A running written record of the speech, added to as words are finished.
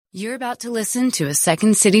You're about to listen to a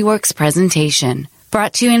Second City Works presentation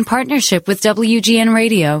brought to you in partnership with WGN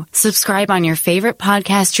Radio. Subscribe on your favorite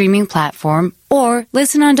podcast streaming platform or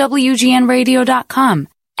listen on WGNradio.com.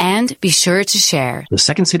 And be sure to share. The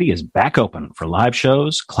Second City is back open for live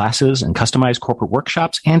shows, classes, and customized corporate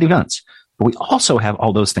workshops and events. But we also have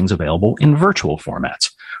all those things available in virtual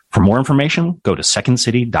formats. For more information, go to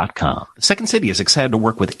secondcity.com. The Second City is excited to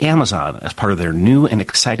work with Amazon as part of their new and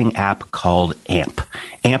exciting app called AMP.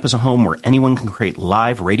 AMP is a home where anyone can create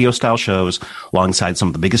live radio-style shows alongside some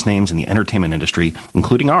of the biggest names in the entertainment industry,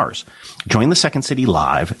 including ours. Join the Second City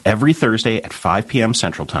live every Thursday at 5 p.m.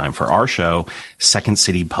 Central Time for our show, Second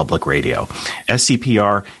City Public Radio.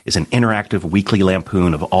 SCPR is an interactive weekly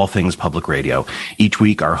lampoon of all things public radio. Each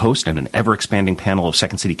week, our host and an ever-expanding panel of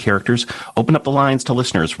Second City characters open up the lines to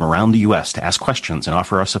listeners from around the U.S. to ask questions and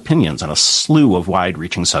offer us opinions on a slew of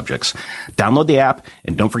wide-reaching subjects. Download the app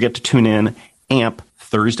and don't forget to tune in AMP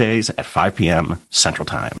Thursdays at 5 p.m. Central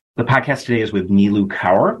Time. The podcast today is with Neelu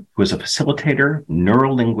Kaur, who is a facilitator,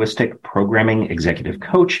 neuro-linguistic programming executive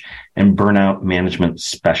coach, and burnout management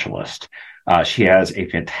specialist. She has a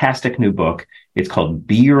fantastic new book. It's called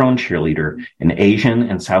Be Your Own Cheerleader, an Asian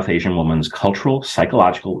and South Asian woman's cultural,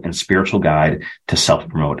 psychological, and spiritual guide to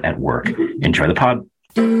self-promote at work. Enjoy the pod.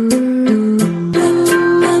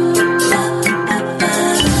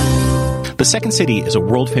 The Second City is a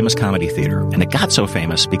world-famous comedy theater, and it got so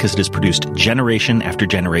famous because it has produced generation after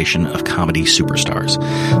generation of comedy superstars.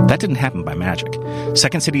 That didn't happen by magic.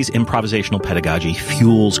 Second City's improvisational pedagogy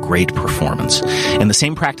fuels great performance, and the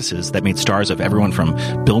same practices that made stars of everyone from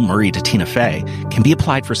Bill Murray to Tina Fey can be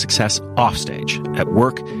applied for success offstage, at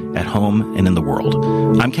work, at home, and in the world.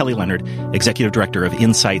 I'm Kelly Leonard, Executive Director of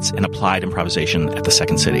Insights and Applied Improvisation at the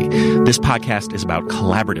Second City. This podcast is about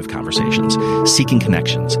collaborative conversations, seeking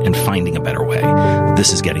connections, and finding a better way.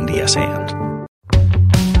 This is Getting to Yes And.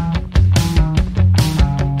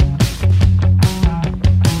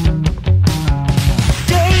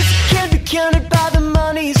 Days can't be counted by the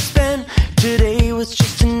money spent. Today was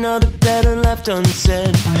just another letter left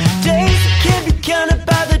unsaid. Days can't be counted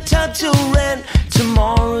by the time to rent.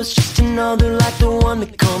 Tomorrow's just another like the one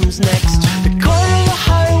that comes next. The corner of the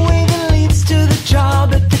highway that leads to the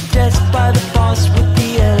job, at the desk by the boss with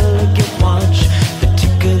the elegant watch. The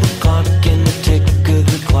tick of the clock and the tick of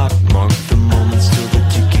the clock mark the moments till the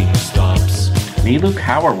ticking stops. Neelu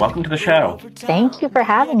Kaur, welcome to the show. Thank you for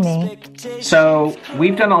having me. So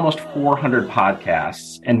we've done almost 400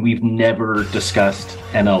 podcasts, and we've never discussed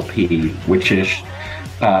NLP, which is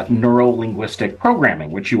neuro-linguistic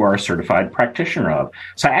programming, which you are a certified practitioner of.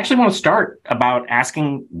 So I actually want to start about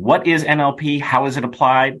asking, what is NLP? How is it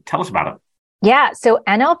applied? Tell us about it. Yeah, so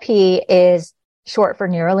NLP is short for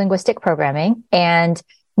neuro-linguistic programming, and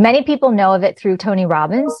many people know of it through Tony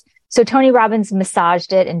Robbins. So Tony Robbins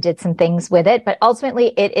massaged it and did some things with it, but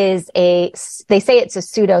ultimately they say it's a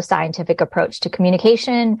pseudo-scientific approach to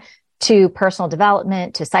communication, to personal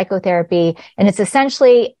development, to psychotherapy, and it's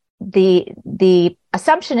essentially the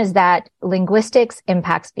assumption is that linguistics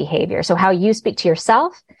impacts behavior. So how you speak to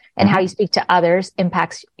yourself and how you speak to others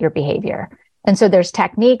impacts your behavior. And so there's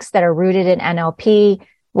techniques that are rooted in NLP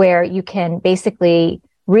where you can basically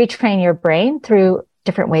retrain your brain through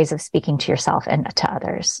different ways of speaking to yourself and to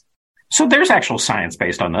others. So there's actual science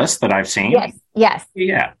based on this that I've seen. Yes.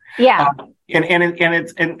 Yeah.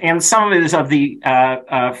 And some of it is of the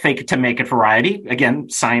fake it to make it variety. Again,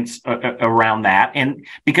 science around that. And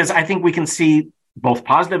because I think we can see both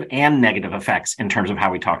positive and negative effects in terms of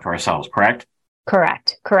how we talk to ourselves, correct?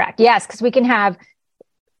 Correct. Yes, because we can have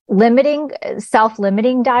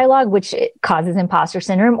self-limiting dialogue, which causes imposter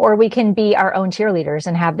syndrome, or we can be our own cheerleaders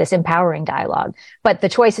and have this empowering dialogue. But the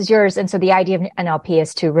choice is yours. And so the idea of NLP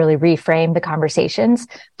is to really reframe the conversations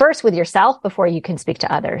first with yourself before you can speak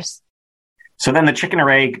to others. So then the chicken or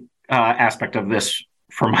egg aspect of this,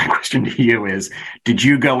 for my question to you, is, did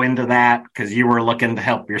you go into that because you were looking to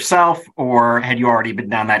help yourself, or had you already been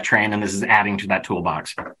down that train and this is adding to that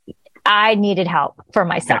toolbox? I needed help for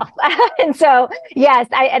myself. And so, yes,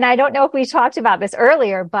 I don't know if we talked about this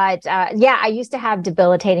earlier, but I used to have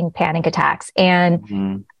debilitating panic attacks,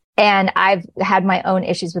 and I've had my own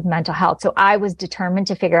issues with mental health. So I was determined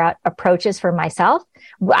to figure out approaches for myself.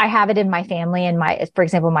 I have it in my family, and for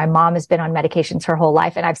example, my mom has been on medications her whole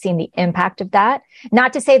life, and I've seen the impact of that.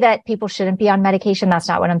 Not to say that people shouldn't be on medication. That's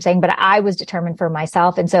not what I'm saying, but I was determined for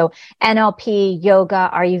myself. And so NLP, yoga,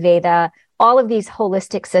 Ayurveda, all of these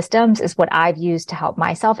holistic systems is what I've used to help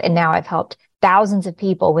myself. And now I've helped thousands of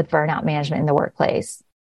people with burnout management in the workplace.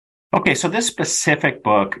 Okay, so this specific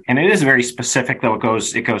book, and it is very specific, though it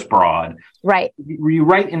goes broad. Right. You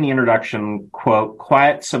write in the introduction, quote,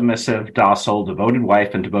 quiet, submissive, docile, devoted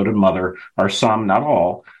wife and devoted mother are some, not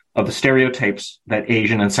all, of the stereotypes that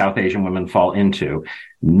Asian and South Asian women fall into.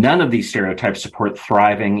 None of these stereotypes support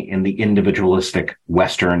thriving in the individualistic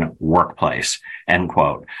Western workplace, end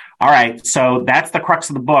quote. All right, so that's the crux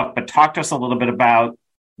of the book, but talk to us a little bit about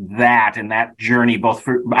that and that journey, both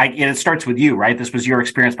for, it starts with you, right? This was your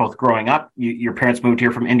experience both growing up. Your parents moved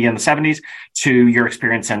here from India in the 70s to your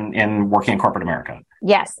experience in working in corporate America.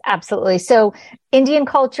 Yes, absolutely. So Indian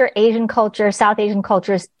culture, Asian culture, South Asian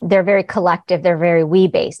cultures, they're very collective. They're very we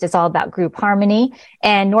based. It's all about group harmony.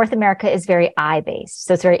 And North America is very I based.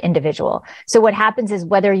 So it's very individual. So what happens is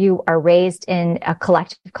whether you are raised in a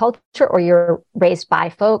collective culture or you're raised by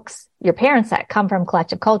folks, your parents that come from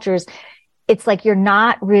collective cultures, it's like you're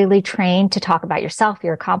not really trained to talk about yourself,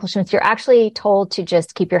 your accomplishments. You're actually told to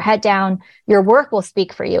just keep your head down. Your work will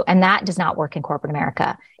speak for you. And that does not work in corporate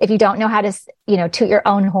America. If you don't know how to, toot your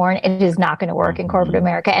own horn, it is not going to work in corporate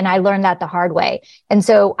America. And I learned that the hard way. And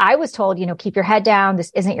so I was told, keep your head down.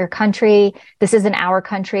 This isn't your country. This isn't our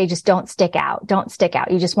country. Just don't stick out. Don't stick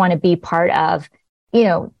out. You just want to be part of,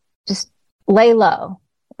 just lay low.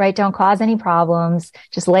 Right? Don't cause any problems.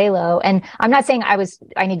 Just lay low. And I'm not saying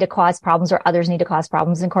I need to cause problems or others need to cause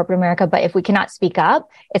problems in corporate America, but if we cannot speak up,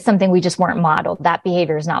 it's something we just weren't modeled. That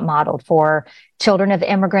behavior is not modeled for children of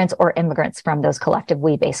immigrants or immigrants from those collective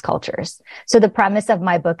we-based cultures. So the premise of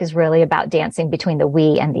my book is really about dancing between the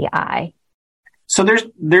we and the I. So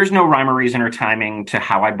there's no rhyme or reason or timing to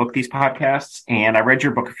how I book these podcasts. And I read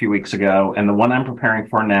your book a few weeks ago, and the one I'm preparing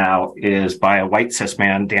for now is by a white cis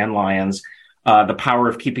man, Dan Lyons, The Power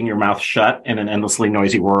of Keeping Your Mouth Shut in an Endlessly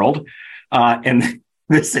Noisy World. And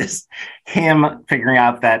this is him figuring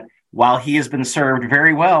out that while he has been served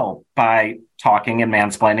very well by talking and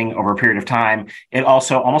mansplaining over a period of time, it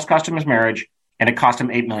also almost cost him his marriage, and it cost him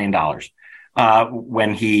 $8 million.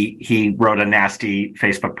 When he wrote a nasty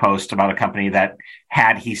Facebook post about a company that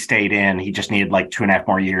had he stayed in, he just needed like 2.5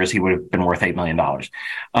 more years, he would have been worth $8 million.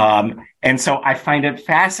 And so I find it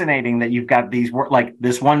fascinating that you've got these, like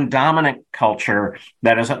this one dominant culture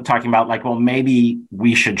that is talking about like, well, maybe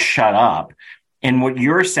we should shut up. And what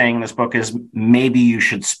you're saying in this book is maybe you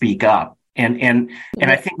should speak up. And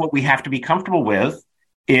I think what we have to be comfortable with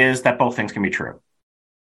is that both things can be true.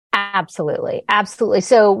 Absolutely. Absolutely.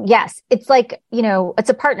 So yes, it's like, it's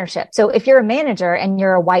a partnership. So if you're a manager and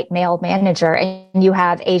you're a white male manager and you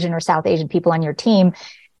have Asian or South Asian people on your team,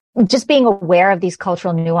 just being aware of these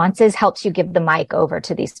cultural nuances helps you give the mic over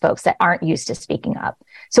to these folks that aren't used to speaking up.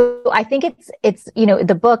 So I think it's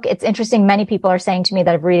the book, it's interesting. Many people are saying to me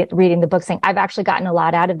that reading the book saying, I've actually gotten a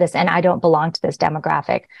lot out of this and I don't belong to this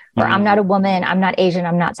demographic, or I'm not a woman, I'm not Asian,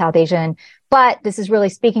 I'm not South Asian, but this is really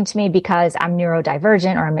speaking to me because I'm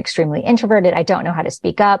neurodivergent or I'm extremely introverted. I don't know how to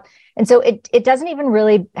speak up. And so it doesn't even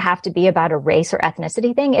really have to be about a race or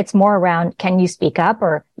ethnicity thing. It's more around, can you speak up,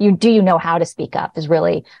 or do you know how to speak up is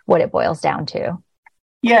really what it boils down to.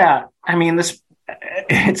 Yeah. I mean,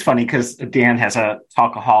 it's funny because Dan has a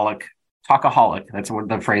talkaholic, that's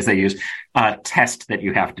the phrase they use, test that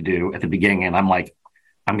you have to do at the beginning. And I'm like,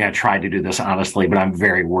 I'm going to try to do this honestly, but I'm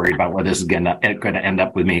very worried about where this is going to end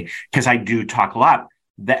up with me, because I do talk a lot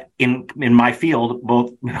that in my field,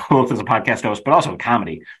 both as a podcast host, but also in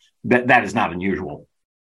comedy, that is not unusual.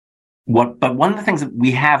 But one of the things that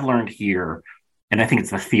we have learned here, and I think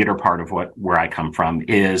it's the theater part of where I come from,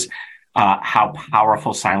 is how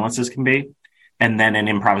powerful silences can be. And then in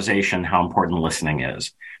improvisation, how important listening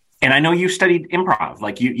is. And I know you studied improv,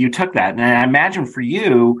 like you took that. And I imagine for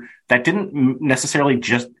you, that didn't necessarily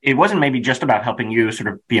it wasn't maybe just about helping you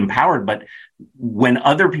sort of be empowered, but when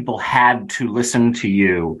other people had to listen to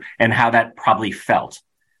you and how that probably felt.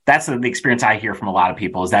 That's the experience I hear from a lot of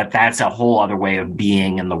people, is that's a whole other way of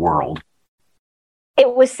being in the world.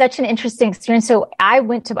 It was such an interesting experience. So I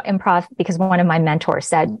went to improv because one of my mentors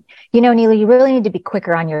said, Neelu, you really need to be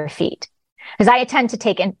quicker on your feet. Because I tend to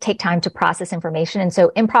take time to process information. And so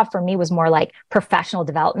improv for me was more like professional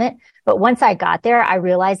development. But once I got there, I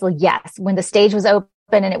realized, well, yes, when the stage was open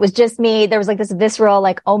and it was just me, there was like this visceral,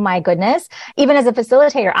 like, oh my goodness. Even as a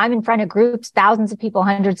facilitator, I'm in front of groups, thousands of people,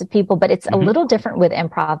 hundreds of people, but it's a little different with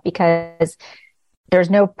improv because there's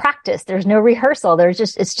no practice. There's no rehearsal.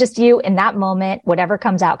 It's just you in that moment. Whatever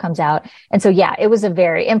comes out, comes out. And so, yeah, it was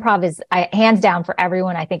improv is hands down for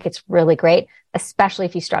everyone. I think it's really great, especially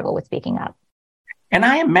if you struggle with speaking up. And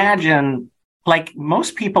I imagine, like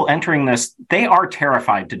most people entering this, they are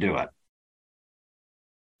terrified to do it.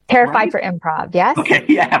 Terrified for improv, yes? Okay,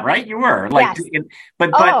 yeah, right? You were. Like, yes.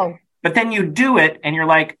 But then you do it and you're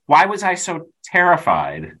like, why was I so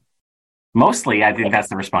terrified? Mostly, I think that's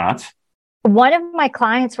the response. One of my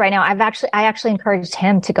clients right now, I actually encouraged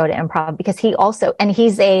him to go to improv because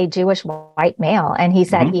he's a Jewish white male. And he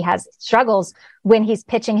said he has struggles when he's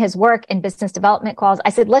pitching his work in business development calls. I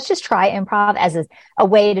said, let's just try improv as a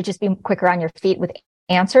way to just be quicker on your feet with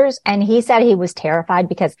answers. And he said he was terrified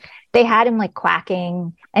because they had him like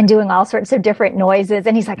quacking and doing all sorts of different noises.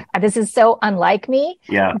 And he's like, this is so unlike me.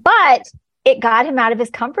 Yeah. But it got him out of his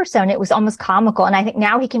comfort zone. It was almost comical. And I think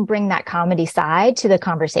now he can bring that comedy side to the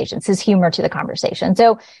conversations, his humor to the conversation.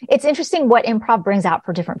 So it's interesting what improv brings out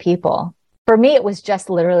for different people. For me, it was just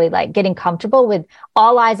literally like getting comfortable with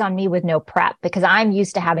all eyes on me with no prep, because I'm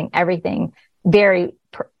used to having everything very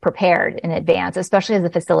prepared in advance, especially as a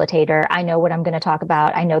facilitator. I know what I'm going to talk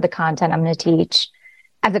about. I know the content I'm going to teach.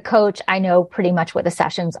 As a coach, I know pretty much what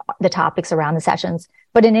the topics around the sessions,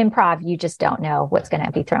 but in improv, you just don't know what's going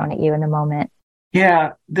to be thrown at you in the moment.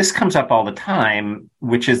 Yeah, this comes up all the time,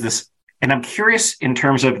 which is this, and I'm curious in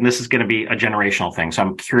terms of, and this is going to be a generational thing. So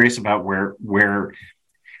I'm curious about where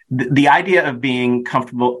the idea of being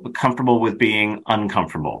comfortable with being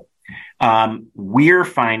uncomfortable. We're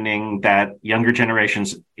finding that younger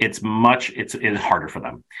generations, it's harder for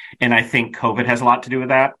them. And I think COVID has a lot to do with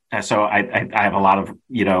that. So I have a lot of,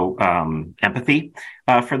 empathy,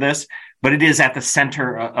 for this, but it is at the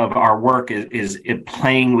center of our work is it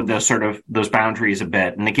playing with those boundaries a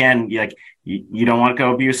bit. And again, you don't want to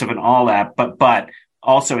go abusive and all that, but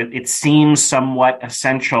also it seems somewhat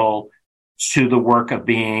essential to the work of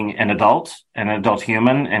being an adult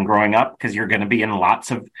human and growing up, because you're going to be in lots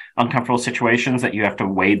of uncomfortable situations that you have to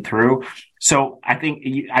wade through. So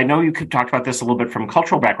I know you could talk about this a little bit from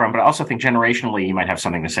cultural background, but I also think generationally, you might have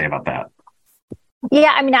something to say about that.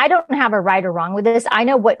 Yeah. I mean, I don't have a right or wrong with this. I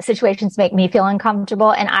know what situations make me feel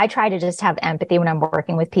uncomfortable. And I try to just have empathy when I'm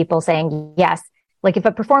working with people, saying, yes, like if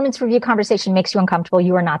a performance review conversation makes you uncomfortable,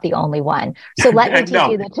 you are not the only one. So let me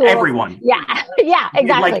teach you the tools. Everyone. Yeah. Yeah,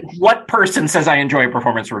 exactly. Like, what person says I enjoy a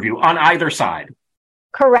performance review on either side?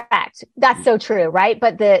 Correct. That's so true, right?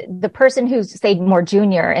 But the person who's, say, more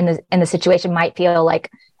junior in the situation might feel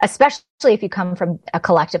like, especially if you come from a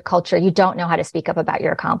collective culture, you don't know how to speak up about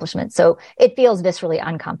your accomplishments. So it feels viscerally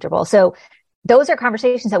uncomfortable. So those are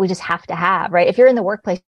conversations that we just have to have, right? If you're in the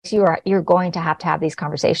workplace, you're going to have these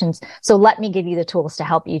conversations. So let me give you the tools to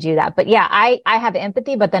help you do that. But yeah, I have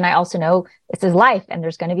empathy, but then I also know this is life, and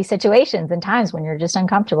there's going to be situations and times when you're just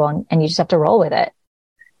uncomfortable and you just have to roll with it.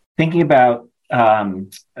 Thinking about NLP,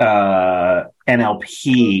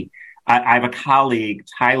 I have a colleague,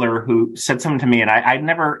 Tyler, who said something to me, and I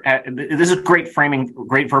never, this is great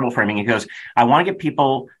verbal framing. He goes, I want to get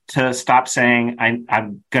people to stop saying,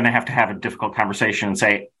 I'm going to have a difficult conversation, and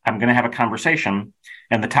say, I'm going to have a conversation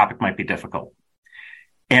and the topic might be difficult.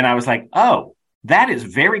 And I was like, oh, that is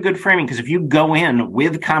very good framing, because if you go in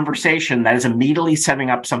with conversation, that is immediately setting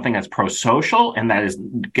up something that's pro-social and that is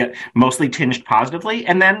mostly tinged positively.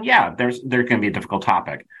 And then, yeah, there's going to be a difficult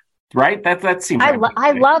topic. Right? That seems.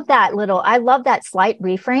 I love that slight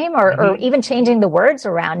reframe or even changing the words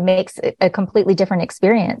around makes a completely different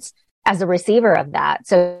experience as a receiver of that.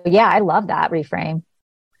 So yeah, I love that reframe.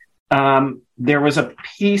 There was a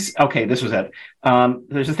piece. Okay, this was it.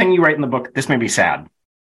 There's a thing you write in the book. This made me sad,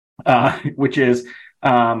 which is,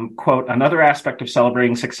 quote, another aspect of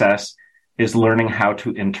celebrating success is learning how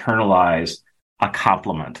to internalize a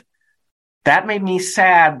compliment. That made me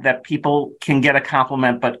sad that people can get a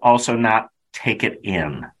compliment, but also not take it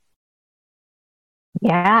in.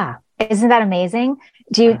 Yeah. Isn't that amazing?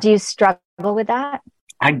 Do you struggle with that?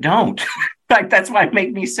 I don't. Like, that's why it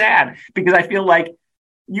made me sad, because I feel like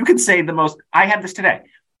you could say I had this today.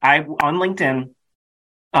 On LinkedIn,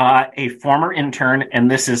 a former intern, and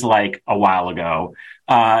this is like a while ago.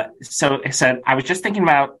 So it said, I was just thinking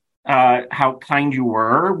about how kind you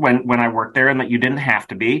were when I worked there, and that you didn't have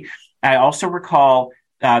to be. I also recall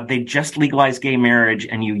they just legalized gay marriage,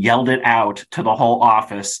 and you yelled it out to the whole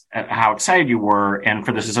office how excited you were. And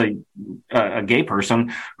for this is a gay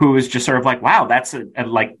person who was just sort of like, wow, that's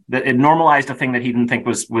it normalized a thing that he didn't think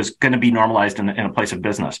was going to be normalized in a place of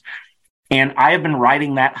business. And I have been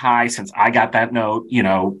riding that high since I got that note,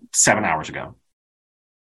 7 hours ago.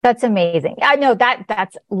 That's amazing. I know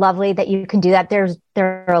that's lovely that you can do that. There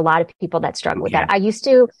are a lot of people that struggle with that.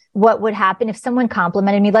 What would happen if someone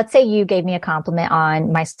complimented me? Let's say you gave me a compliment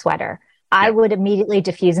on my sweater. I would immediately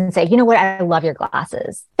diffuse and say, you know what? I love your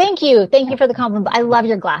glasses. Thank you. Thank you for the compliment. I love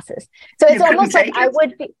your glasses. So it's almost like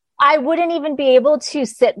I wouldn't even be able to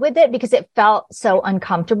sit with it because it felt so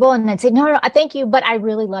uncomfortable. And I'd say, no, thank you. But I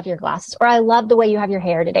really love your glasses, or I love the way you have your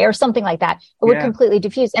hair today, or something like that. It would completely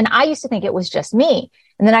diffuse. And I used to think it was just me.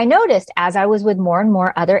 And then I noticed as I was with more and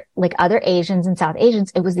more other Asians and South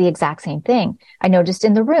Asians, it was the exact same thing. I noticed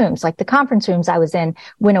in the rooms, like the conference rooms I was in,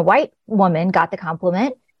 when a white woman got the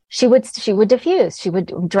compliment, she would diffuse. She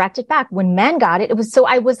would direct it back. When men got it,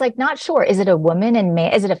 I was like, not sure. Is it a woman and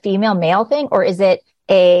is it a female male thing, or is it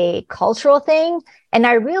a cultural thing? And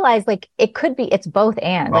I realized like it's both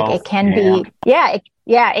and like it can be,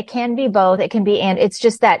 it can be both. It can be, and it's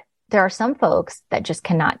just that there are some folks that just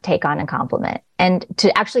cannot take on a compliment, and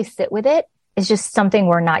to actually sit with it is just something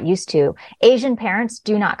we're not used to. Asian parents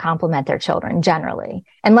do not compliment their children generally,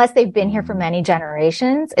 unless they've been here for many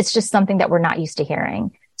generations. It's just something that we're not used to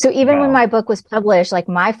hearing. So even when my book was published, like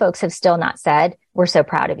my folks have still not said, we're so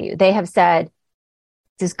proud of you. They have said,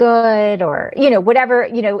 this is good, or, whatever,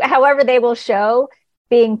 however they will show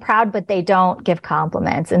being proud, but they don't give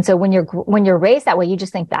compliments. And so when you're raised that way, you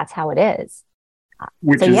just think that's how it is.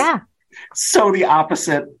 Which is so the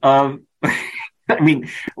opposite of,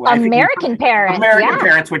 American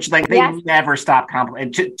parents, which like, they never stop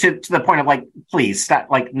complimenting to the point of like, please stop.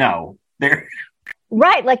 Like, no, they're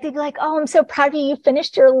right. Like they'd be like, oh, I'm so proud of you. You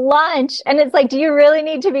finished your lunch. And it's like, do you really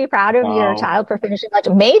need to be proud of your child for finishing lunch?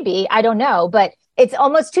 Maybe, I don't know, but it's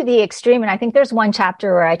almost to the extreme. And I think there's one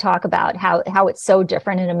chapter where I talk about how it's so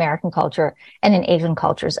different in American culture and in Asian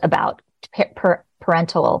cultures about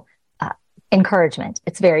parental encouragement.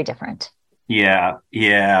 It's very different. Yeah.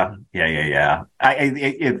 Too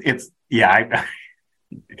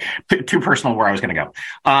personal where I was going to go.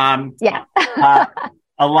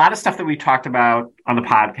 A lot of stuff that we talked about on the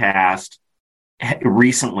podcast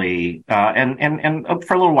recently, and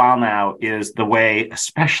for a little while now, is the way,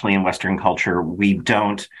 especially in Western culture, we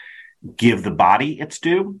don't give the body its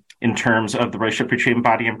due in terms of the relationship between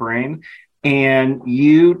body and brain. And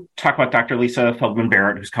you talk about Dr. Lisa Feldman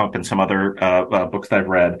Barrett, who's come up in some other books that I've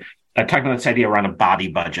read, talking about this idea around a body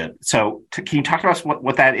budget. So can you talk to us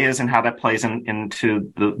what that is and how that plays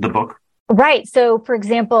into the book? Right. So, for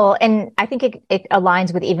example, and I think it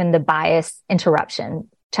aligns with even the bias interruption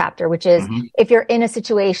chapter, which is if you're in a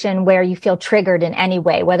situation where you feel triggered in any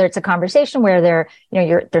way, whether it's a conversation where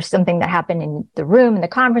there's something that happened in the room, in the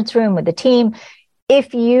conference room with the team.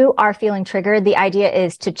 If you are feeling triggered, the idea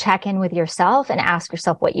is to check in with yourself and ask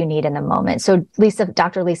yourself what you need in the moment. So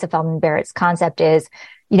Dr. Lisa Feldman Barrett's concept is,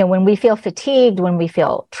 when we feel fatigued, when we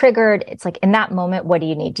feel triggered, it's like in that moment, what do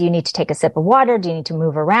you need? Do you need to take a sip of water? Do you need to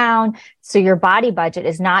move around? So your body budget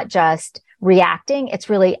is not just reacting. It's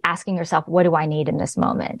really asking yourself, what do I need in this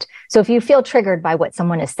moment? So if you feel triggered by what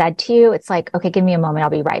someone has said to you, it's like, okay, give me a moment. I'll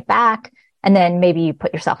be right back. And then maybe you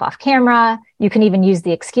put yourself off camera. You can even use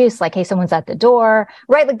the excuse like, hey, someone's at the door,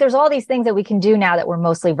 right? Like there's all these things that we can do now that we're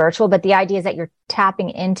mostly virtual. But the idea is that you're tapping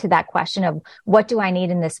into that question of what do I need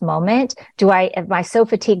in this moment? Am I so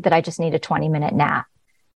fatigued that I just need a 20-minute nap?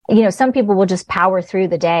 Some people will just power through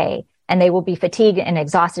the day and they will be fatigued and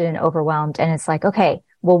exhausted and overwhelmed. And it's like, okay,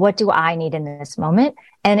 well, what do I need in this moment?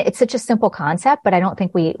 And it's such a simple concept, but I don't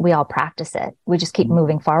think we all practice it. We just keep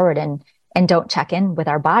moving forward and don't check in with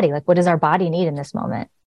our body. Like, what does our body need in this moment?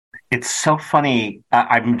 It's so funny.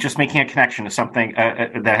 I'm just making a connection to something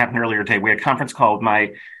that happened earlier today. We had a conference call with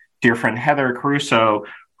my dear friend Heather Caruso,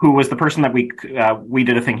 who was the person that we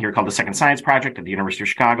did a thing here called the Second Science Project at the University of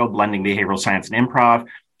Chicago, blending behavioral science and improv.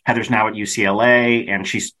 Heather's now at UCLA, and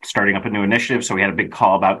she's starting up a new initiative. So we had a big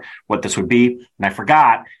call about what this would be. And I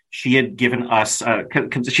forgot she had given us,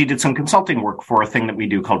 she did some consulting work for a thing that we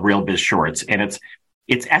do called Real Biz Shorts. And it's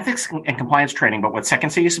ethics and compliance training, but what Second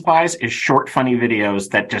City supplies is short, funny videos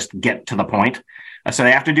that just get to the point. So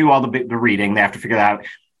they have to do all the reading. They have to figure that out.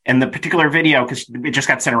 And the particular video, because it just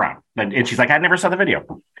got sent around. And she's like, I never saw the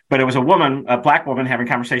video. But it was a black woman having a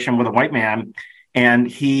conversation with a white man. And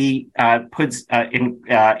he puts in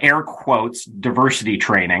air quotes, diversity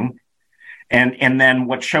training. And then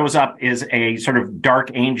what shows up is a sort of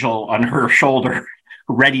dark angel on her shoulder,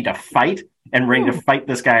 ready to fight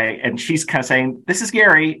this guy. And she's kind of saying, this is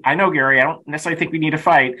Gary. I know Gary. I don't necessarily think we need to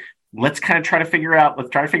fight. Let's try to figure out.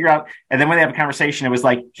 And then when they have a conversation, it was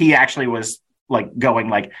like, he actually was like going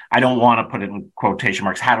like, I don't want to put it in quotation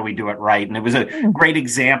marks. How do we do it right? And it was a great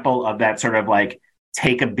example of that sort of like,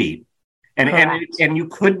 take a beat. And you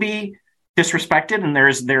could be disrespected, and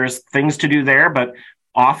there's things to do there, but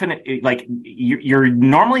often you're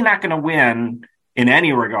normally not going to win in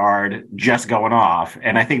any regard just going off.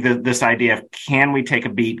 And I think that this idea of, can we take a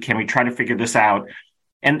beat? Can we try to figure this out?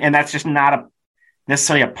 And that's just not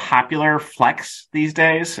necessarily a popular flex these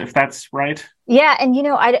days, if that's right. Yeah. And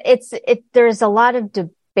there's a lot of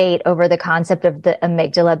debate over the concept of the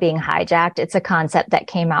amygdala being hijacked. It's a concept that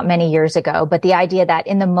came out many years ago, but the idea that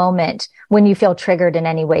in the moment when you feel triggered in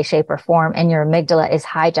any way, shape, or form and your amygdala is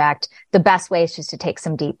hijacked, the best way is just to take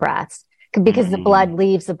some deep breaths because the blood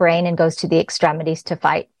leaves the brain and goes to the extremities to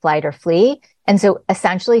fight, flight, or flee. And so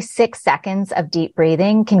essentially 6 seconds of deep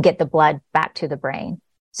breathing can get the blood back to the brain.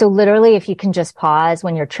 So literally, if you can just pause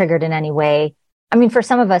when you're triggered in any way, I mean, for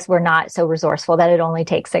some of us, we're not so resourceful that it only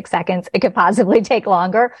takes 6 seconds. It could possibly take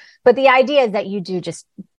longer. But the idea is that you just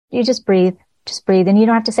breathe, and you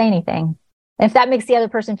don't have to say anything. And if that makes the other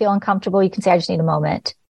person feel uncomfortable, you can say, I just need a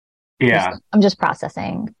moment. Yeah. I'm just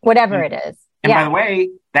processing, whatever it is. And by the way,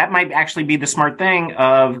 that might actually be the smart thing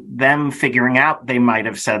of them figuring out they might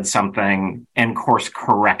have said something and course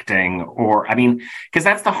correcting, because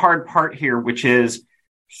that's the hard part here, which is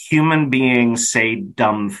human beings say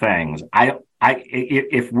dumb things.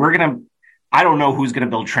 If we're going to, I don't know who's going to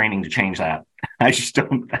build training to change that. I just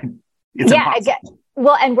don't. It's impossible.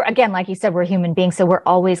 Well, and again, like you said, we're human beings, so we're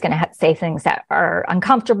always going to say things that are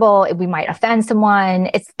uncomfortable. We might offend someone.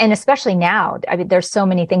 And especially now, I mean, there's so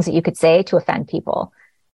many things that you could say to offend people,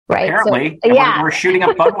 right? Apparently, so, we're shooting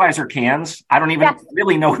up Budweiser cans. I don't even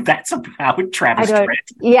really know what that's about, Travis.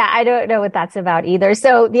 I don't know what that's about either.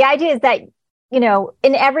 So the idea is that,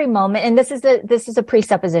 in every moment, and this is a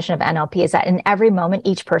presupposition of NLP, is that in every moment,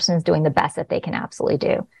 each person is doing the best that they can absolutely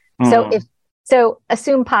do. So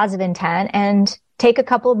assume positive intent and take a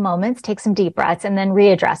couple of moments, take some deep breaths, and then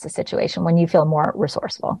readdress the situation when you feel more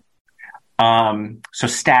resourceful. So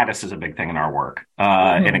status is a big thing in our work,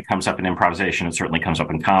 and it comes up in improvisation. It certainly comes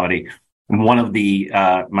up in comedy. And one of the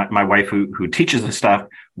my wife who teaches this stuff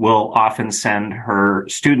will often send her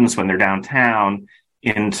students when they're downtown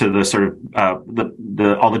into the sort of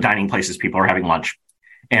all the dining places people are having lunch,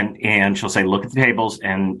 and she'll say, look at the tables,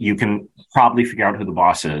 and you can probably figure out who the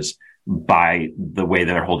boss is by the way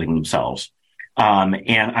that they're holding themselves.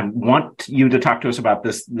 And I want you to talk to us about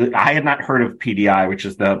this. I had not heard of PDI, which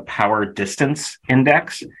is the Power Distance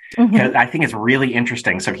Index. Because I think it's really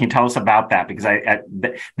interesting. So can you tell us about that? Because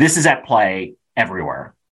this is at play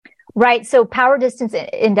everywhere. Right. So Power Distance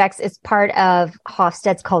Index is part of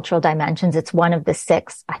Hofstede's cultural dimensions. It's one of the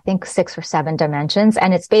 6 or 7 dimensions.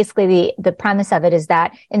 And it's basically the premise of it is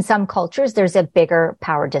that in some cultures, there's a bigger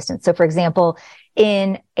power distance. So for example,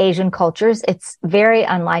 in Asian cultures, it's very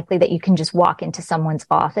unlikely that you can just walk into someone's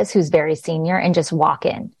office who's very senior and just walk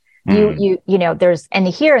in. And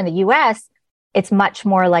here in the US, it's much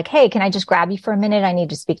more like, hey, can I just grab you for a minute? I need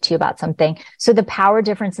to speak to you about something. So the power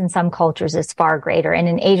difference in some cultures is far greater. And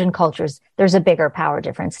in Asian cultures, there's a bigger power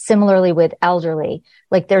difference. Similarly with elderly,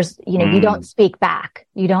 like there's, you don't speak back.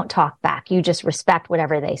 You don't talk back. You just respect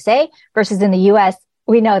whatever they say versus in the US,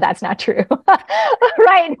 we know that's not true,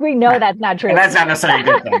 right? We know that's not true. And that's not necessarily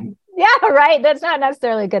a good thing. Yeah, right. That's not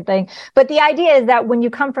necessarily a good thing. But the idea is that when you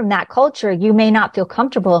come from that culture, you may not feel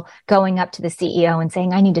comfortable going up to the CEO and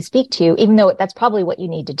saying, I need to speak to you, even though that's probably what you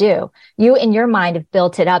need to do. You, in your mind, have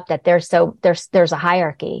built it up that there's a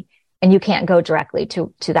hierarchy and you can't go directly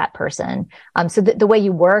to that person. So the way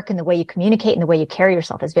you work and the way you communicate and the way you carry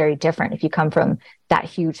yourself is very different if you come from that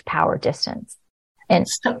huge power distance. And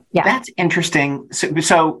that's interesting.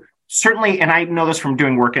 So certainly, and I know this from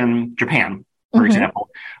doing work in Japan, for example,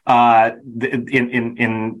 there's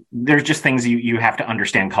just things you have to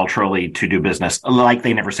understand culturally to do business, like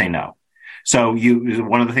they never say no. So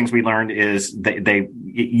one of the things we learned is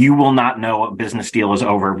you will not know a business deal is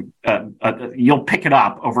over. You'll pick it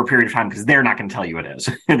up over a period of time because they're not going to tell you it is.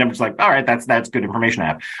 And I'm just like, all right, that's good information to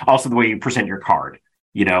have. Also, the way you present your card,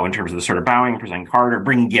 in terms of the sort of bowing, presenting card, or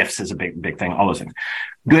bringing gifts is a big thing. All those things,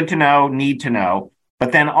 good to know, need to know.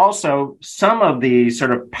 But then also some of the sort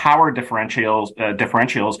of power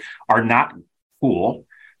differentials are not cool,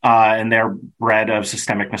 and they're bred of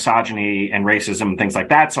systemic misogyny and racism and things like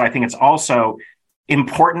that. So I think it's also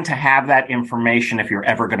important to have that information if you're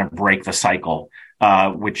ever going to break the cycle,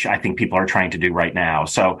 which I think people are trying to do right now.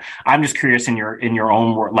 So I'm just curious in your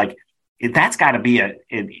own work, like that's got to be a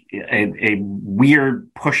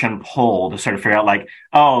weird push and pull to sort of figure out like,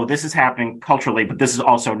 oh, this is happening culturally, but this is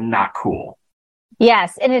also not cool.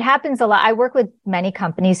 Yes. And it happens a lot. I work with many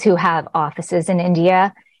companies who have offices in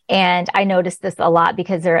India. And I notice this a lot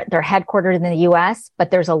because they're headquartered in the US,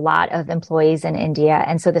 but there's a lot of employees in India.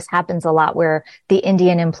 And so this happens a lot where the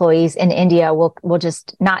Indian employees in India will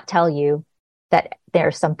just not tell you that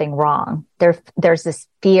there's something wrong. There's this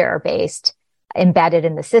fear-based embedded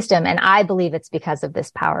in the system. And I believe it's because of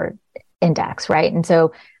this power index, right? And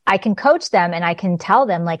so I can coach them and I can tell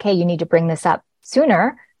them like, hey, you need to bring this up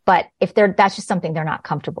sooner. But if that's just something they're not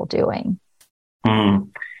comfortable doing.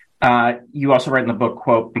 You also write in the book,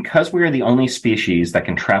 quote, because we are the only species that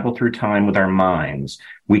can travel through time with our minds,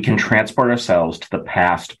 we can transport ourselves to the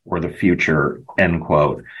past or the future, end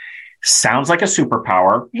quote. Sounds like a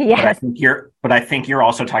superpower, Yes. but I think you're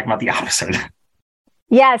also talking about the opposite.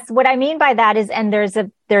 Yes. What I mean by that is, and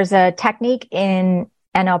there's a technique in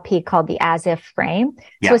NLP called the as if frame.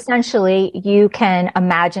 Yeah. So essentially you can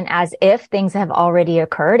imagine as if things have already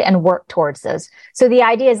occurred and work towards those. So the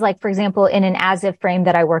idea is like, for example, in an as if frame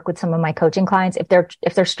that I work with some of my coaching clients, if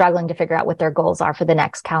they're struggling to figure out what their goals are for the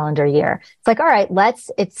next calendar year, it's like, all right,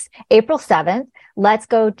 it's April 7th. Let's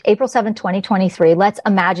go April 7th, 2023. Let's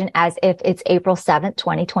imagine as if it's April 7th,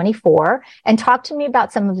 2024, and talk to me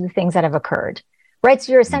about some of the things that have occurred, right?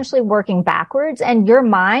 So you're essentially working backwards, and your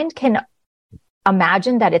mind can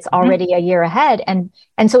imagine that it's already a year ahead. And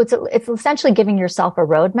so it's essentially giving yourself a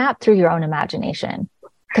roadmap through your own imagination.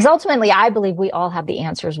 Because ultimately, I believe we all have the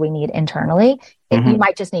answers we need internally. You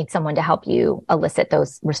might just need someone to help you elicit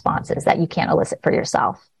those responses that you can't elicit for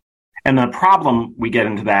yourself. And the problem we get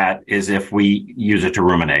into that is if we use it to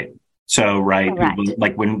ruminate. So, right,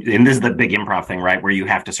 like and this is the big improv thing, right, where you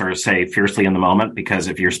have to sort of say fiercely in the moment, because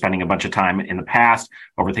if you're spending a bunch of time in the past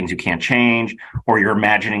over things you can't change, or you're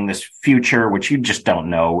imagining this future, which you just don't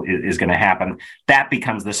know is going to happen, that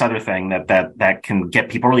becomes this other thing that can get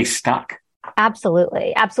people really stuck.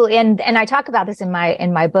 Absolutely. Absolutely. And I talk about this in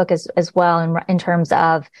my book as well, in terms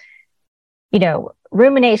of,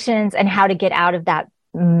 ruminations and how to get out of that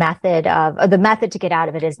the method to get out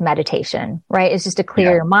of it is meditation, right? It's just to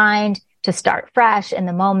clear your mind, to start fresh in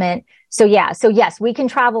the moment. So yes, we can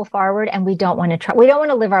travel forward, and we don't want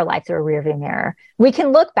to live our life through a rearview mirror. We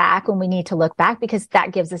can look back when we need to look back, because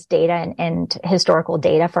that gives us data and historical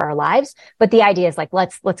data for our lives. But the idea is like,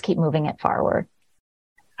 let's keep moving it forward.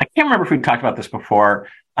 I can't remember if we've talked about this before.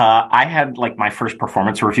 I had like my first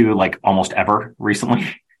performance review like almost ever recently.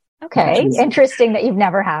 Okay. Interesting that you've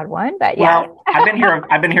never had one, but yeah. Well, I've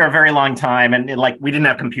been here a very long time, and we didn't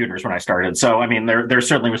have computers when I started. So, I mean, there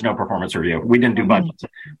certainly was no performance review. We didn't do budgets.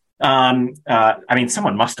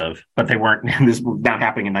 Someone must have, but they weren't. This was not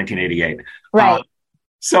happening in 1988. Right.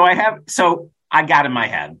 So I got in my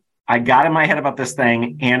head. About this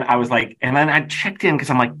thing, and I was like, and then I checked in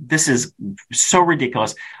because I'm like, this is so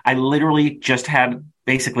ridiculous. I literally just had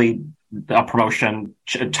basically a promotion,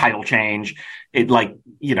 title change. No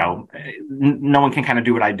one can kind of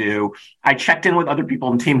do what I do. I checked in with other people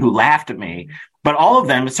on the team who laughed at me, but all of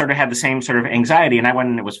them sort of had the same sort of anxiety, and I went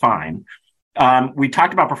and it was fine. We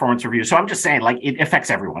talked about performance review. So I'm just saying, like, it affects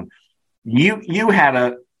everyone. You had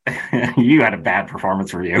a bad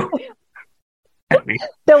performance review.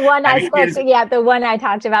 The one I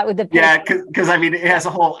talked about with the picture. Yeah, because it has a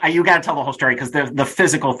whole. You got to tell the whole story, because the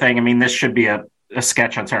physical thing. This should be a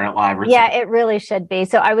sketch on Saturday Night Live. Yeah, it really should be.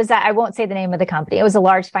 So I won't say the name of the company. It was a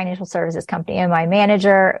large financial services company, and my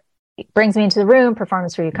manager brings me into the room,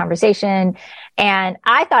 performance review conversation, and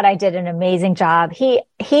I thought I did an amazing job. He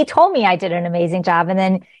told me I did an amazing job, and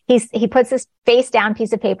then he puts this face down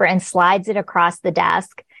piece of paper and slides it across the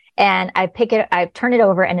desk. And I turn it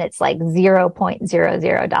over, and it's like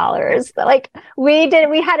 $0.00. Like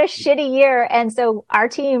we had a shitty year. And so our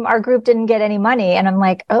group didn't get any money. And I'm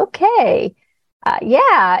like, okay.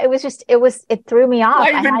 It threw me off.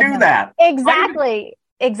 Why even do that? Exactly.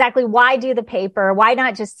 Why do the paper? Why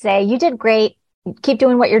not just say, you did great, keep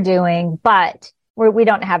doing what you're doing, but we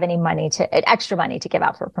don't have any extra money to give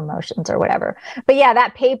out for promotions or whatever. But yeah,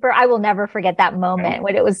 that paper, I will never forget that moment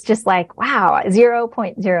when it was just like, wow,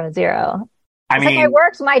 0.00. I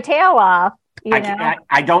worked my tail off.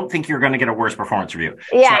 I don't think you're going to get a worse performance review.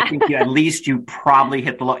 Yeah. So I think at least you probably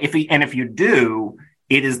hit the low. If you do,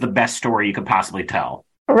 it is the best story you could possibly tell.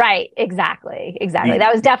 Right. Exactly. Yeah.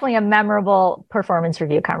 That was definitely a memorable performance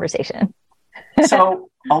review conversation.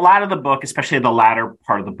 So a lot of the book, especially the latter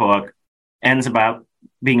part of the book, ends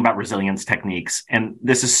being about resilience techniques. And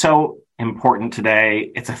this is so important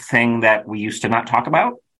today. It's a thing that we used to not talk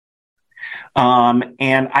about.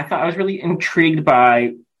 And I was really intrigued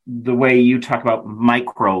by the way you talk about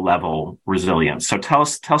micro level resilience. So tell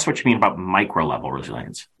us what you mean about micro level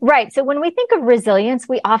resilience. Right. So when we think of resilience,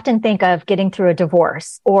 we often think of getting through a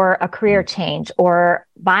divorce or a career change or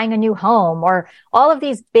buying a new home or all of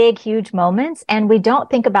these big, huge moments. And we don't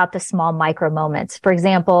think about the small micro moments. For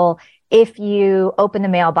example, if you open the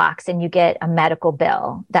mailbox and you get a medical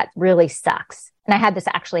bill, that really sucks. And I had this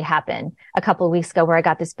actually happen a couple of weeks ago where I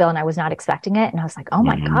got this bill and I was not expecting it. And I was like, oh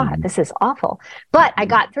my God, this is awful. But I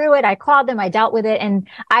got through it. I called them. I dealt with it. And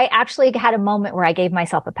I actually had a moment where I gave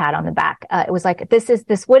myself a pat on the back. It was like,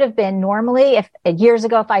 this would have been normally years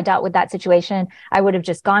ago, if I dealt with that situation, I would have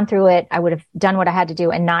just gone through it. I would have done what I had to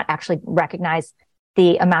do and not actually recognize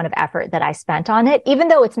the amount of effort that I spent on it, even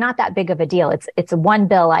though it's not that big of a deal. It's one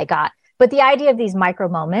bill I got. But the idea of these micro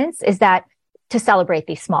moments is that to celebrate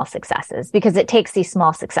these small successes, because it takes these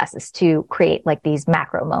small successes to create like these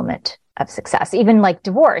macro moment of success. Even like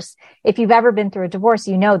divorce. If you've ever been through a divorce,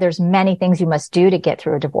 you know there's many things you must do to get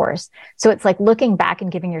through a divorce. So it's like looking back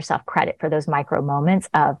and giving yourself credit for those micro moments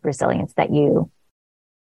of resilience that you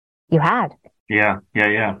had. Yeah.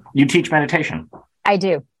 You teach meditation. I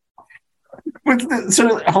do. With the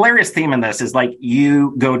sort of hilarious theme in this is like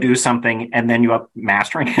you go do something and then you up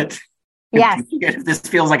mastering it. Yes. This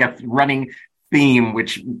feels like a running theme,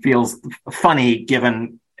 which feels funny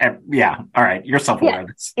given. Yeah. All right. You're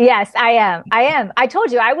self-aware. Yes, I am. I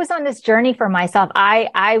told you I was on this journey for myself.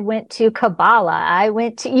 I went to Kabbalah. I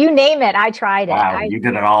went to, you name it. I tried it. Wow. You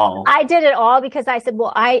did it all. I did it all because I said,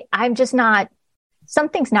 well, I'm just not,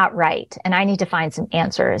 something's not right. And I need to find some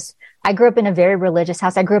answers. I grew up in a very religious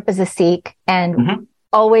house. I grew up as a Sikh and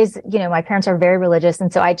always, my parents are very religious.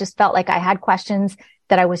 And so I just felt like I had questions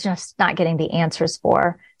that I was just not getting the answers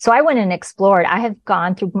for. So I went and explored. I have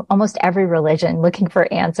gone through almost every religion looking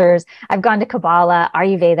for answers. I've gone to Kabbalah,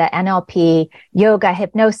 Ayurveda, NLP, yoga,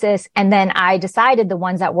 hypnosis. And then I decided the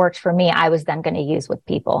ones that worked for me, I was then going to use with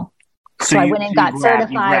people. So I went and got certified.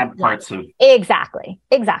 You grabbed parts of... Exactly.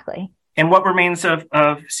 And what remains of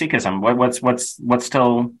Sikhism? What's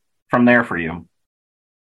still from there for you?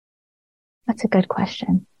 That's a good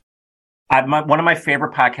question. One of my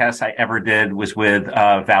favorite podcasts I ever did was with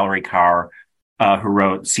Valerie Kaur, who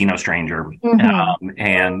wrote See No Stranger.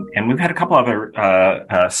 And we've had a couple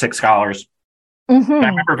other Sikh scholars. I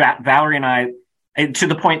remember Valerie and I, to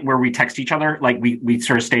the point where we text each other, like we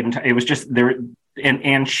sort of stayed in touch. It was just there.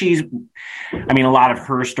 And she's, a lot of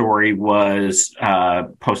her story was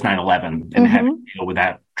post 9/11 and having to deal with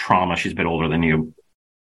that trauma. She's a bit older than you.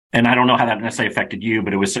 And I don't know how that necessarily affected you,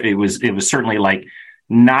 but it was certainly like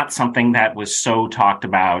not something that was so talked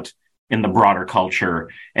about in the broader culture.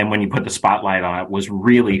 And when you put the spotlight on it, was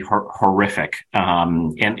really horrific.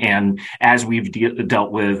 And as we've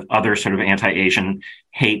dealt with other sort of anti-Asian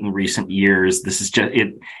hate in recent years, this is just,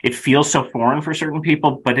 it feels so foreign for certain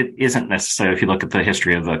people, but it isn't necessarily if you look at the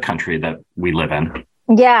history of the country that we live in.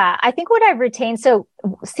 Yeah, I think what I've retained, so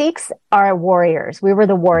Sikhs are warriors. We were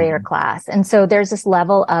the warrior class. And so there's this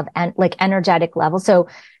level of energetic level. So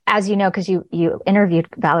as you know, because you interviewed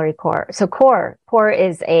Valerie Kaur. So Kaur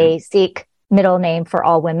is a Sikh middle name for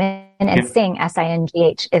all women, and Singh, Singh,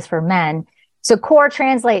 is for men. So Kaur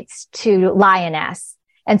translates to lioness.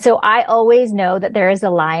 And so I always know that there is a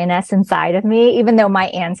lioness inside of me. Even though my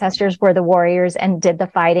ancestors were the warriors and did the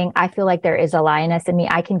fighting, I feel like there is a lioness in me.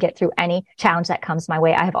 I can get through any challenge that comes my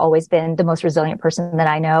way. I have always been the most resilient person that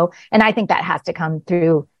I know. And I think that has to come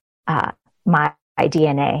through my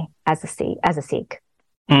DNA as a Sikh.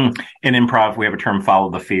 In improv, we have a term, follow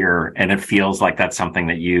the fear, and it feels like that's something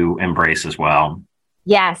that you embrace as well.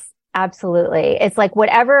 Yes, absolutely. It's like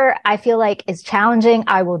whatever I feel like is challenging,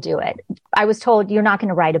 I will do it. I was told you're not going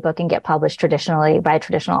to write a book and get published traditionally by a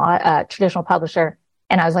traditional publisher.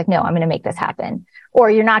 And I was like, no, I'm going to make this happen. Or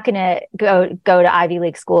you're not going to go to Ivy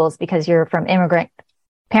League schools because you're from immigrant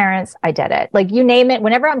parents. I did it. Like you name it.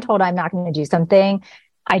 Whenever I'm told I'm not going to do something,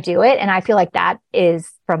 I do it. And I feel like that is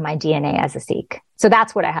from my DNA as a Sikh. So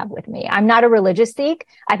that's what I have with me. I'm not a religious Sikh.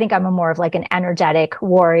 I think I'm more of like an energetic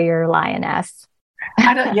warrior lioness.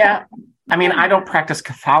 I don't practice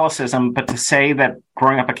Catholicism, but to say that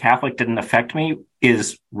growing up a Catholic didn't affect me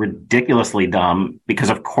is ridiculously dumb,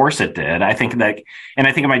 because of course it did. I think of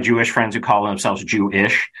my Jewish friends who call themselves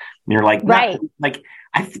Jewish, and you're like, right.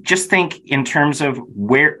 Just think in terms of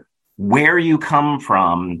where you come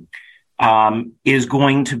from, is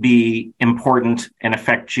going to be important and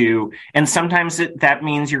affect you. And sometimes that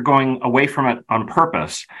means you're going away from it on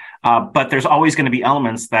purpose. But there's always going to be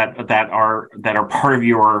elements that are part of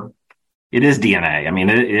your, it is DNA.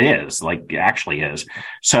 It is, like, it actually is.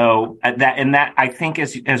 So that I think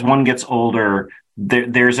as one gets older,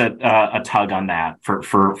 there's a tug on that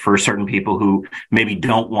for certain people who maybe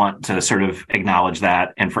don't want to sort of acknowledge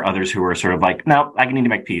that, and for others who are sort of like, no, I need to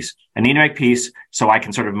make peace. I need to make peace so I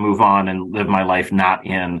can sort of move on and live my life not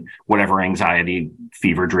in whatever anxiety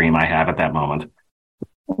fever dream I have at that moment.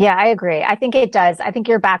 Yeah, I agree. I think it does. I think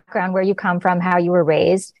your background, where you come from, how you were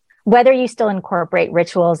raised, whether you still incorporate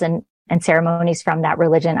rituals and ceremonies from that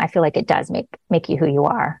religion, I feel like it does make you who you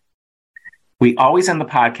are. We always end the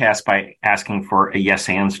podcast by asking for a yes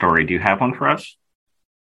and story. Do you have one for us?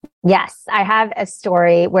 Yes, I have a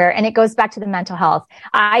story and it goes back to the mental health.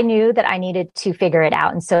 I knew that I needed to figure it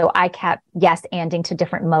out. And so I kept yes anding to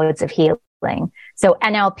different modes of healing. So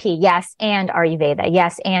NLP, yes, and Ayurveda,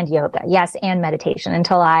 yes, and yoga, yes, and meditation,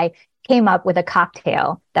 until I came up with a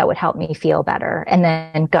cocktail that would help me feel better and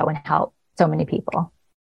then go and help so many people.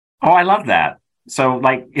 Oh, I love that. So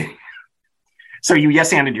so you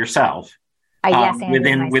yes-anded yourself.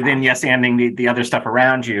 Within yes-anding the other stuff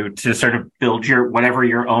around you to sort of build whatever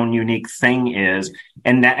your own unique thing is.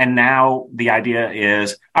 And now the idea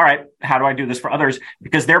is, all right, how do I do this for others?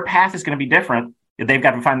 Because their path is going to be different. They've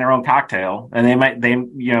got to find their own cocktail, and they might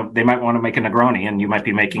want to make a Negroni, and you might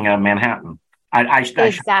be making a Manhattan. I should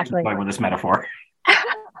play with this metaphor.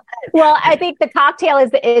 Well, I think the cocktail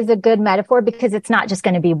is a good metaphor because it's not just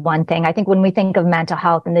going to be one thing. I think when we think of mental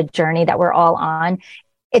health and the journey that we're all on,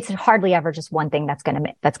 it's hardly ever just one thing that's going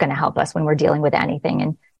to help us when we're dealing with anything.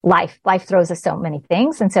 And life throws us so many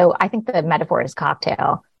things. And so I think the metaphor is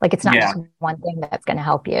cocktail. Like it's not just one thing that's going to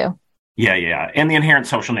help you. Yeah. And the inherent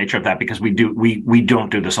social nature of that, because we don't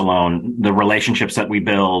do this alone. The relationships that we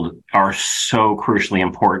build are so crucially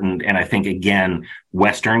important. And I think, again,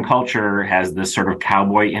 Western culture has this sort of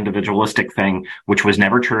cowboy individualistic thing, which was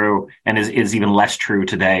never true and is even less true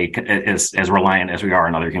today, as reliant as we are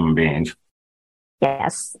on other human beings.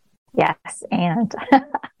 Yes. And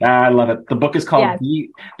I love it. The book is called Be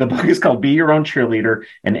Your Own Cheerleader,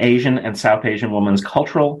 an Asian and South Asian woman's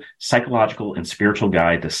cultural, psychological, and spiritual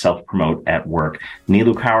guide to self-promote at work.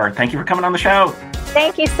 Neelu Kaur, thank you for coming on the show.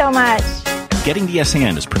 Thank you so much. Getting the Yes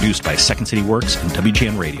And is produced by Second City Works and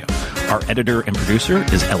WGN Radio. Our editor and producer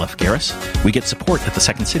is LF Garris. We get support at the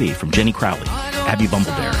Second City from Jenny Crowley, Abby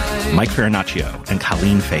Bumbledare, Mike Farinaccio, and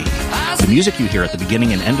Colleen Fahey. The music you hear at the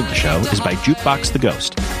beginning and end of the show is by Jukebox the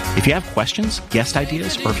Ghost. If you have questions, guest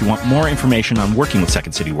ideas, or if you want more information on working with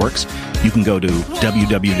Second City Works, you can go to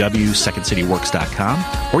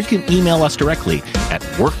www.secondcityworks.com, or you can email us directly at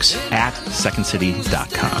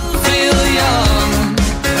works@secondcity.com. Feel young,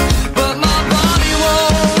 but my body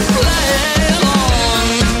won't play along.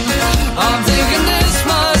 I'm thinking this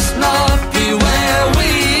must not be where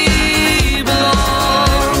we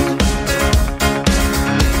belong.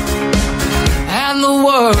 And the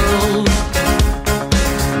world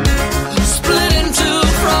split in two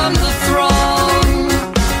from the throng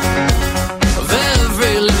of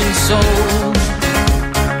every living soul.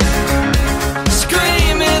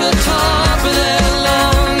 Screaming atop of their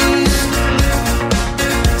lungs,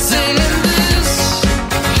 saying this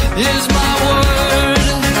is my word,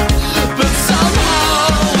 but somehow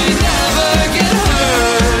we never get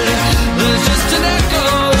heard. There's just an echo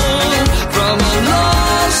from a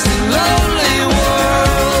lost and lonely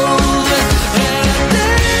world. And I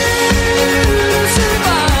dare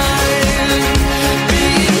survive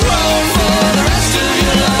being grown for the rest of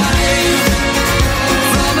your life.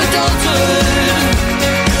 From adulthood,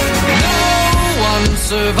 no one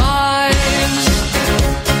survives.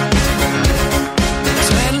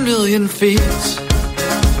 10 million feet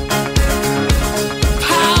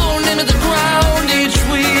pound into the ground each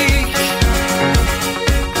week.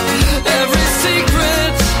 Every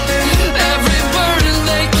secret, every burden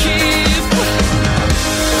they keep.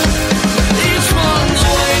 Each one's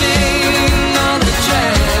waiting on the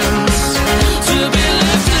chance to be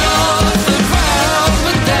lifted off the ground,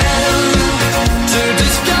 but then to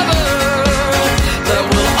discover that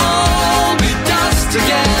we'll all be dust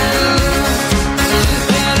again.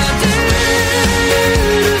 And I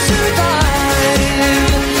dare to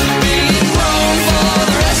survive being grown for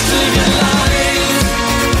the rest of your life.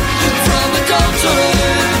 From adulthood,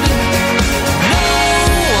 no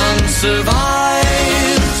one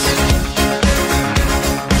survives.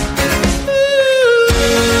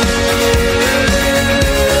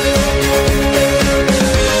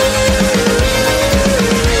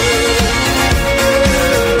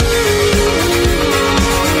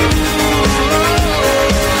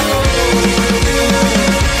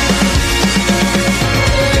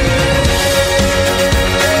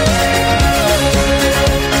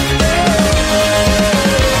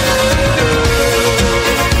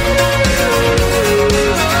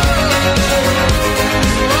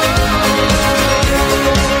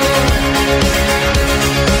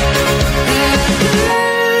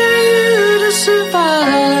 To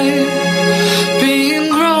survive being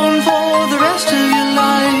grown for the rest of your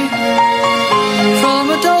life. From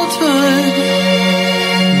adulthood,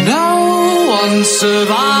 no one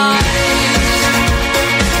survives.